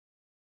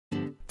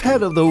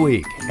Pet of the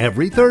Week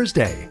every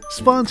Thursday,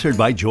 sponsored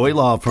by Joy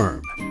Law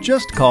Firm.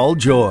 Just call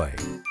Joy.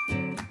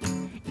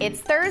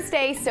 It's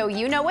Thursday, so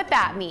you know what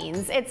that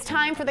means. It's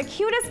time for the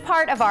cutest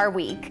part of our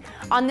week.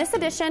 On this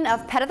edition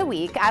of Pet of the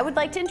Week, I would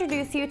like to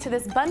introduce you to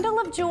this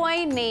bundle of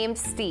joy named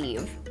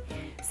Steve.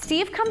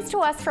 Steve comes to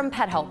us from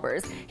Pet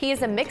Helpers. He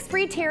is a mixed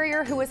breed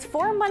terrier who is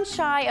 4 months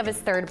shy of his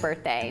 3rd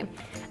birthday.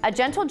 A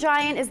gentle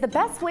giant is the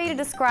best way to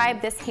describe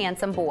this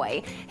handsome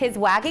boy. His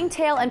wagging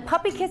tail and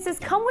puppy kisses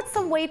come with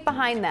some weight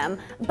behind them,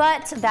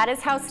 but that is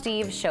how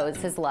Steve shows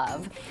his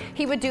love.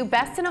 He would do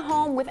best in a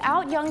home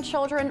without young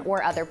children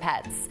or other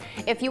pets.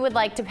 If you would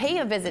like to pay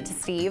a visit to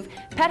Steve,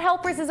 Pet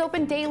Helpers is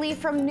open daily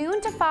from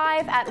noon to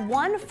 5 at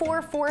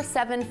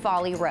 1447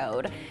 Folly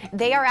Road.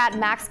 They are at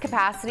max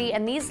capacity,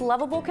 and these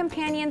lovable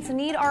companions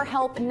need our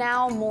help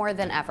now more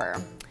than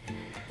ever.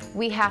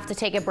 We have to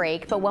take a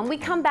break, but when we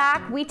come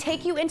back, we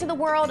take you into the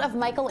world of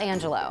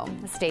Michelangelo.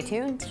 Stay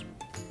tuned.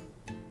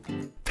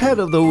 Pet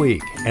of the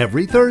Week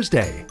every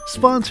Thursday,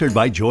 sponsored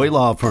by Joy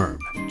Law Firm.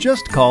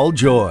 Just call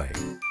Joy.